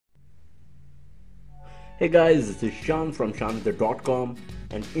Hey guys, this is Shan from shanwither.com,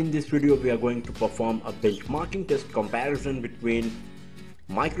 and in this video we are going to perform a benchmarking test comparison between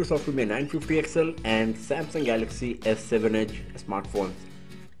Microsoft Lumia 950 XL and Samsung Galaxy S7 Edge smartphones.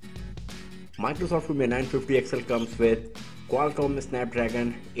 Microsoft Lumia 950 XL comes with Qualcomm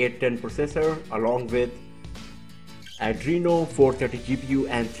Snapdragon 810 processor along with Adreno 430 GPU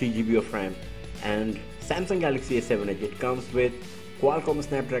and 3 GB of RAM, and Samsung Galaxy S7 Edge, it comes with Qualcomm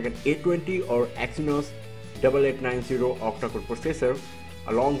Snapdragon 820 or Exynos 8890 octa-core processor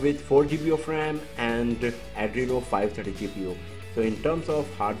along with 4 GB of RAM and Adreno 530 GPU. So in terms of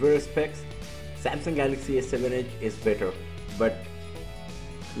hardware specs, Samsung Galaxy S7 Edge is better, but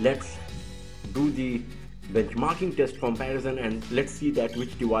let's do the benchmarking test comparison and let's see that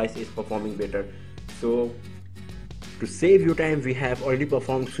which device is performing better. So to save you time, we have already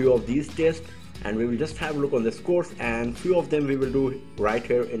performed few of these tests and we will just have a look on the scores, and few of them we will do right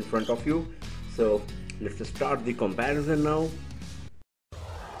here in front of you. So let's just start the comparison now.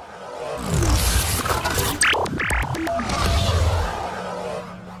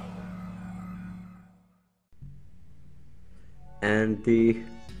 And the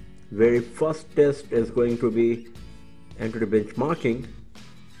very first test is going to be entity benchmarking.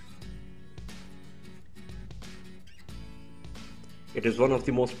 It is one of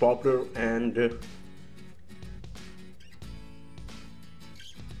the most popular and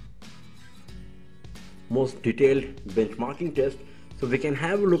most detailed benchmarking test. So we can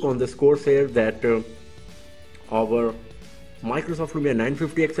have a look on the scores here that our Microsoft Lumia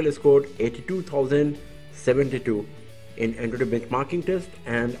 950 XL scored 82,072 in entity benchmarking test,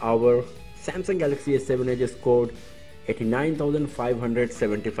 and our Samsung Galaxy S7 Edge scored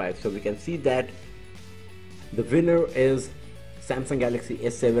 89,575. So we can see that the winner is Samsung Galaxy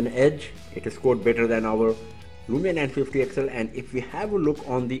S7 Edge. It is scored better than our Lumia 950 XL. And if we have a look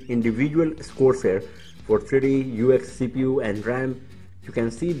on the individual scores here for 3D, UX, CPU and RAM, you can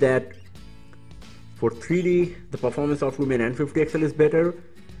see that for 3D the performance of Lumia 950 XL is better,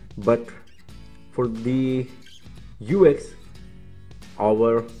 but for the UX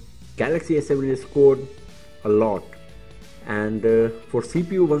our Galaxy S7 is scored a lot, and for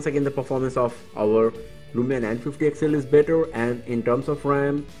CPU once again the performance of our Lumia 950 XL is better, and in terms of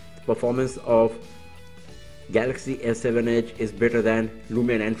RAM the performance of Galaxy S7 Edge is better than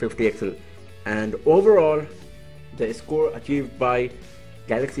Lumia 950 XL, and overall the score achieved by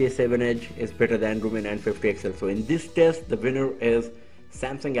Galaxy S7 Edge is better than Lumia 950 XL. So in this test the winner is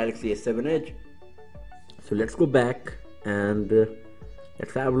Samsung Galaxy S7 Edge. So let's go back and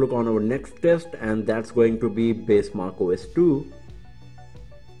let's have a look on our next test, and that's going to be base macOS 2.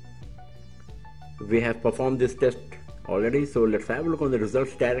 We have performed this test already, so let's have a look on the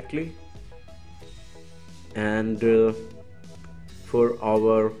results directly. And for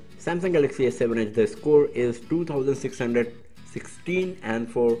our Samsung Galaxy S7 Edge the score is 2616, and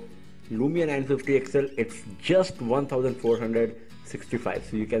for Lumia 950 XL it's just 1465.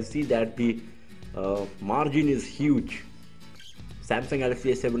 So you can see that the margin is huge. Samsung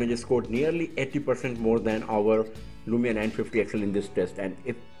Galaxy S7 Edge scored nearly 80% more than our Lumia 950 XL in this test. And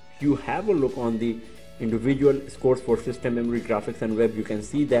if you have a look on the individual scores for system, memory, graphics and web, you can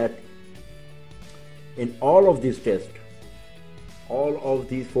see that in all of these tests, all of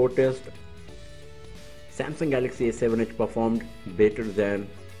these 4 tests, Samsung Galaxy S7 Edge performed better than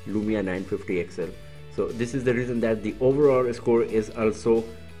Lumia 950 XL. So this is the reason that the overall score is also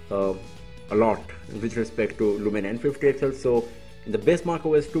a lot with respect to Lumia 950 XL. So in the base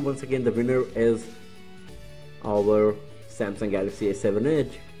macOS 2, once again the winner is our Samsung Galaxy S7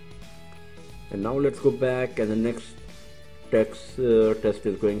 Edge. And now let's go back, and the next test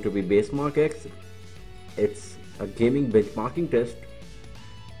is going to be base mark X. It's a gaming benchmarking test.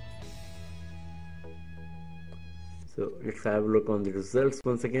 So let's have a look on the results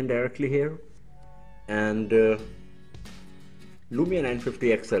once again directly here. And Lumia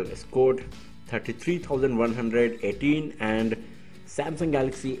 950 XL scored 33,118 and Samsung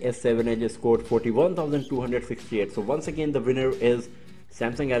Galaxy S7 Edge scored 41,268. So once again the winner is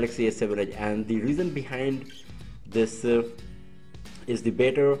Samsung Galaxy S7 Edge, and the reason behind this is the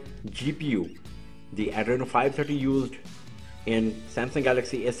better GPU. The Adreno 530 used in Samsung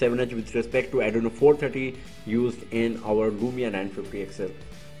Galaxy S7 Edge with respect to Adreno 430 used in our Lumia 950 XL.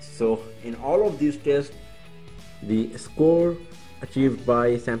 So in all of these tests the score achieved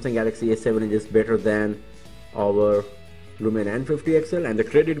by Samsung Galaxy S7 Edge is better than our Lumia 950 XL, and the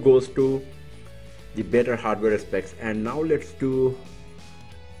credit goes to the better hardware specs. And now let's do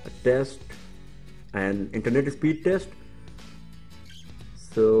a test, an internet speed test.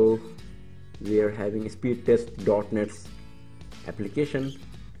 So we are having speedtest.net's application,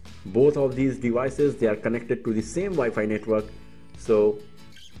 both of these devices, they are connected to the same Wi-Fi network. So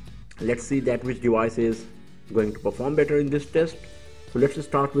let's see that which device is going to perform better in this test. So let's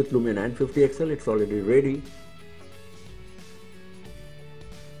start with Lumia 950 XL. It's already ready.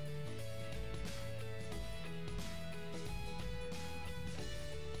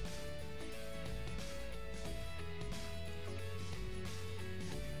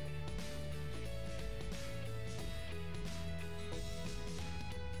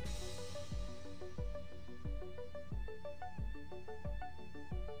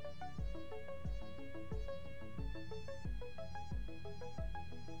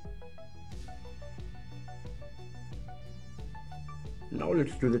 Now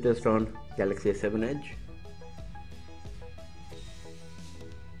let's do the test on Galaxy S7 Edge.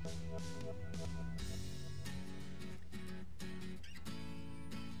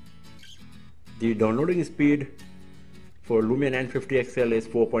 The downloading speed for Lumia 950 XL is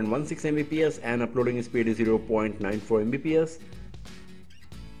 4.16 Mbps and uploading speed is 0.94 Mbps.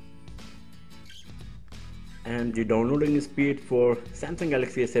 And the downloading speed for Samsung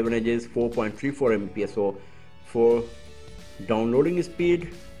Galaxy S7 Edge is 4.34 Mbps. So for downloading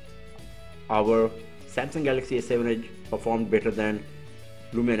speed, our Samsung Galaxy S7 Edge performed better than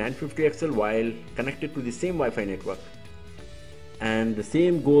Lumia 950 XL while connected to the same Wi-Fi network. And the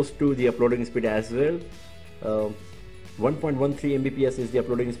same goes to the uploading speed as well. 1.13 Mbps is the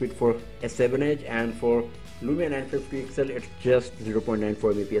uploading speed for S7 Edge, and for Lumia 950 XL it's just 0.94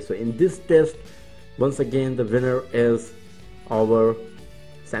 Mbps. So in this test, once again the winner is our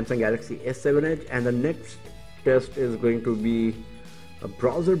Samsung Galaxy S7 Edge, and the next test is going to be a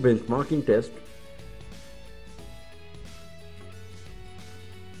browser benchmarking test.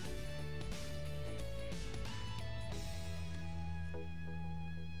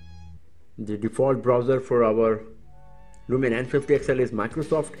 The default browser for our Lumia 950 XL is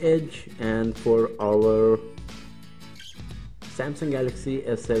Microsoft Edge, and for our Samsung Galaxy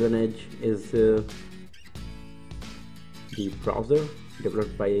S7 Edge is the browser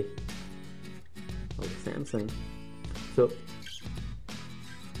developed by Samsung. So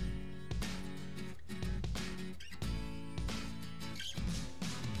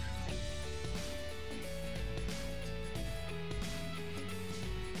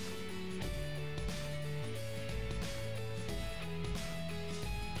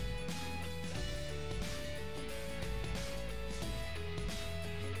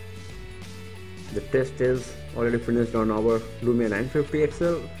the test is already finished on our Lumia 950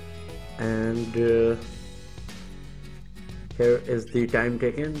 XL, and here is the time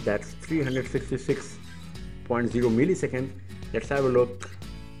taken. That's 366.0 milliseconds. Let's have a look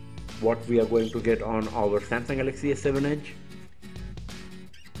what we are going to get on our Samsung Galaxy S7 Edge.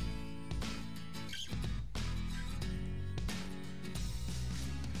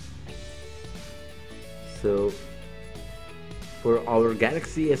 So for our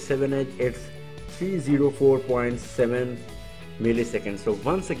Galaxy S7 Edge, it's 304.7 milliseconds. So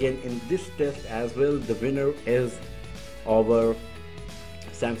once again in this test as well, the winner is our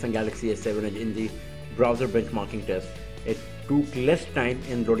Samsung Galaxy S7 Edge in the browser benchmarking test. It took less time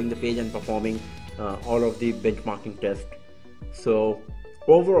in loading the page and performing all of the benchmarking tests. So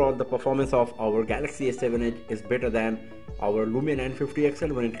overall the performance of our Galaxy S7 Edge is better than our Lumia 950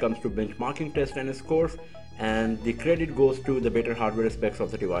 XL when it comes to benchmarking tests and scores, and the credit goes to the better hardware specs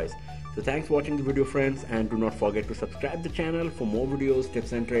of the device. So thanks for watching the video, friends, and do not forget to subscribe the channel for more videos,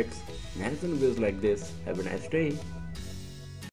 tips and tricks, and hands-on videos like this. Have a nice day.